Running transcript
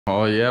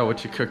Oh yeah,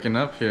 what you cooking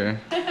up here?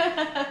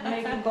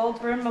 Making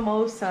gold rim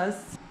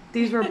mimosas.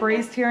 These were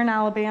raised here in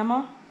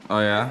Alabama. Oh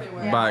yeah?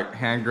 Yeah. By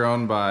hand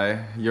grown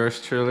by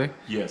yours truly?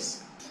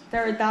 Yes.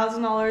 They're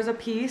 $1,000 a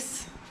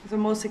piece. They're the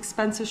most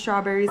expensive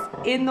strawberries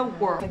in the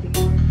world.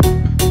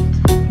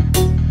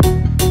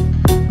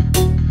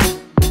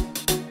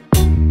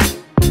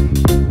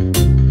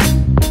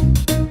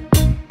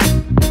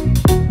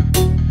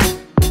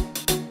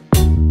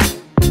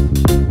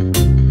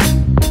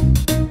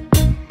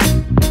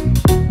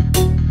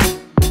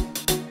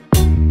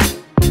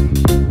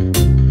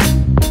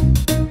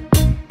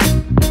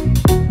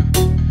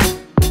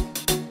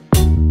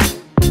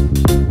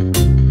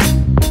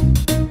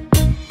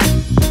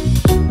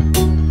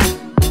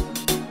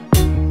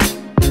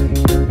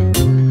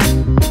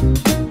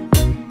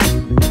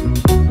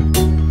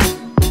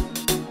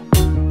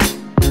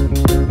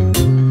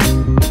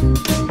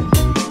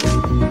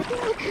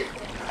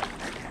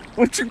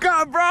 What you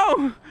got,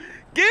 bro?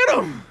 Get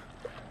him!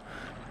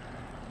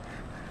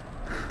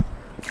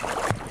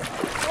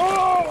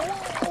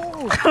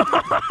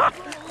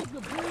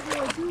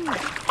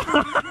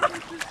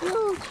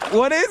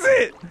 What is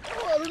it?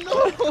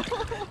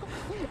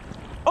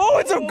 Oh,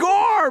 it's a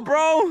gar,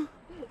 bro!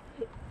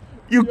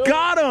 You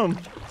got him!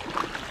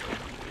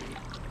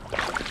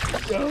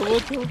 Yo,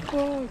 what the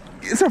fuck?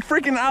 It's a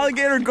freaking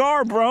alligator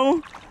gar,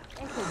 bro!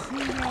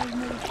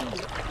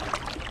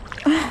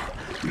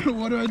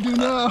 What do I do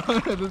now?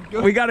 Let's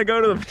go. We gotta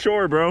go to the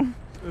shore, bro.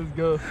 Let's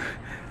go.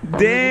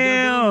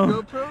 Damn!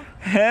 GoPro?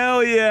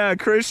 Hell yeah,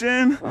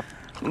 Christian!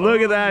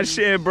 Look at that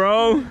shit,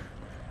 bro!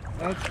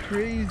 That's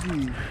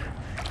crazy.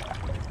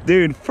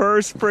 Dude,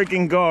 first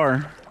freaking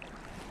gar.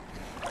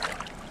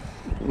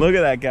 Look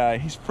at that guy.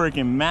 He's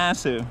freaking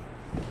massive.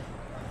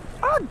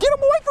 Ah, get him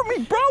away from me,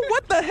 bro!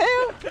 What the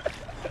hell?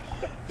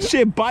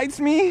 Shit bites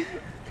me.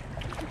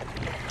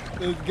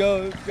 Let's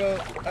go, let's go.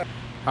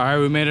 All right,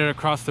 we made it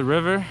across the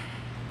river.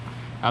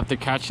 After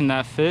catching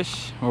that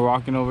fish, we're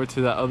walking over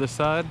to the other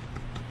side.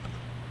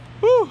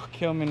 Whew,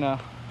 kill me now.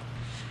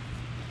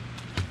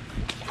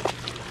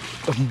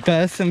 The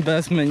best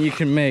investment you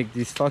can make,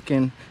 these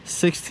fucking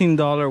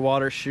 $16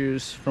 water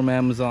shoes from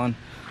Amazon.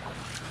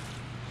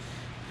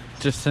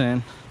 Just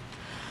saying.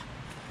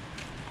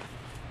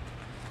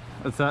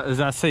 Does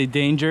that say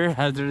danger,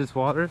 hazardous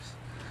waters?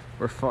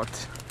 We're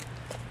fucked.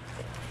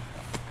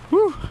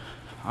 Whew.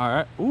 All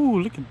right,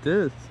 ooh, look at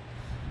this.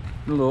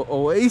 A little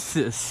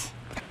oasis.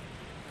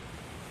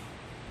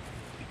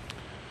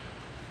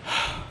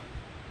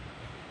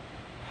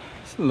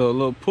 It's a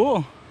little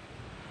pool.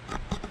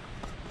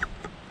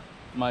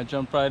 Might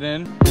jump right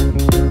in.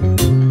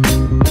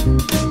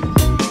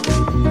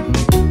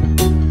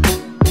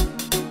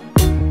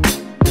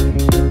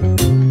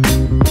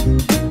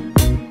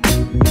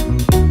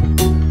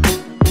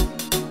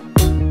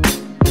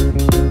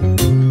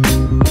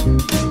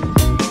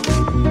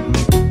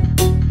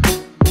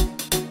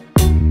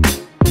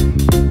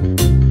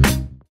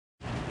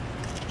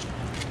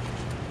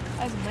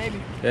 That's a baby.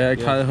 Yeah, I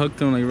caught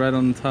hooked him like right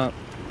on the top.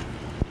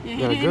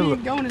 Yeah, he didn't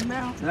even go in his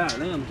mouth. Nah,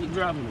 damn, keep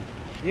dropping it.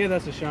 Yeah,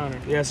 that's a shiner.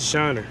 Yeah, it's a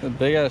shiner. A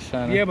big ass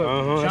shiner. Yeah, but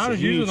that's a shiners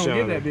huge usually don't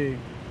shiner. get that big.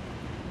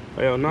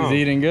 Hell no.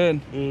 He's eating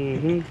good.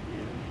 Mm-hmm.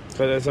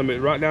 So there's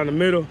something right down the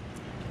middle.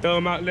 Throw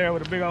him out there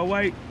with a big old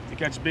weight to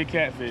catch a big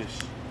catfish.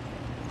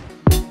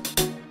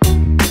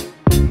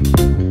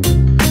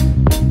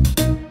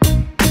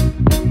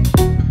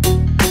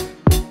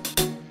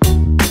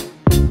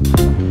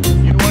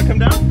 You don't want to come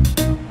down?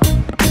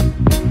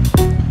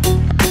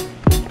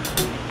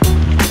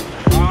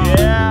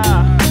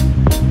 Yeah!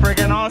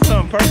 Freaking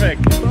awesome,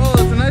 perfect. Oh,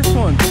 that's a nice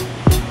one.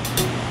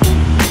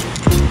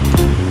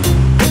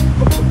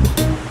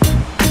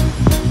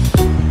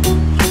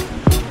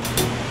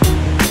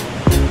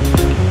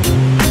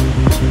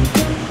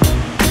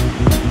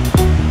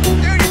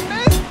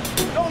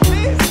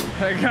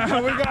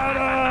 We got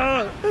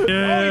him!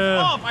 Yeah. Oh, he's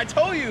off! I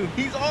told you!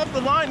 He's off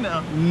the line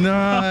now.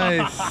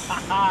 Nice.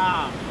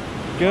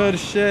 Good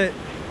shit.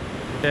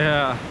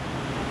 Yeah.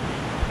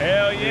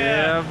 Hell yeah!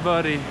 Yeah,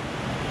 buddy.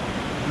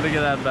 Look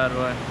at that bad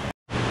boy.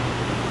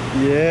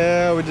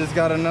 Yeah, we just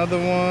got another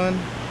one.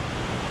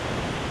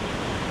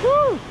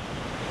 Woo!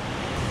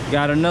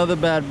 Got another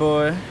bad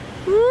boy.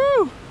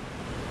 Woo!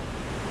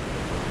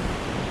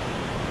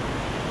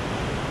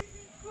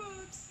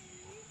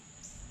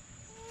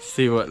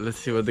 Let's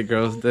see what the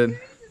girls did.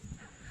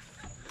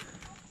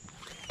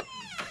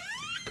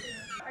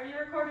 Are you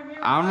recording me?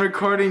 I'm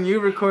recording you,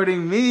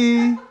 recording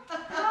me.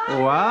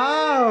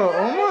 Wow!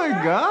 Oh my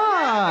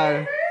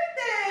god!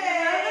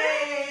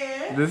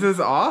 This is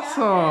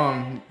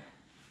awesome!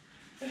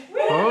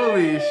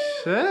 Holy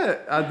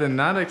shit! I did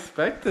not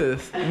expect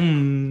this.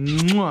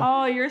 Mwah.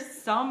 Oh, you're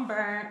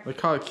sunburnt. Look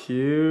how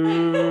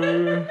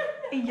cute.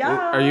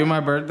 Yeah. Are you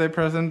my birthday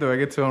present? Do I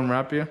get to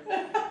unwrap you?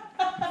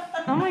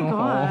 Oh my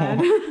god.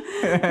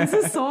 This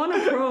is so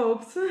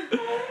inappropriate.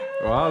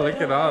 Wow, look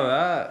at all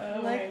that. I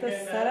like the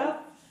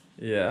setup.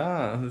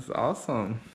 Yeah, this is awesome.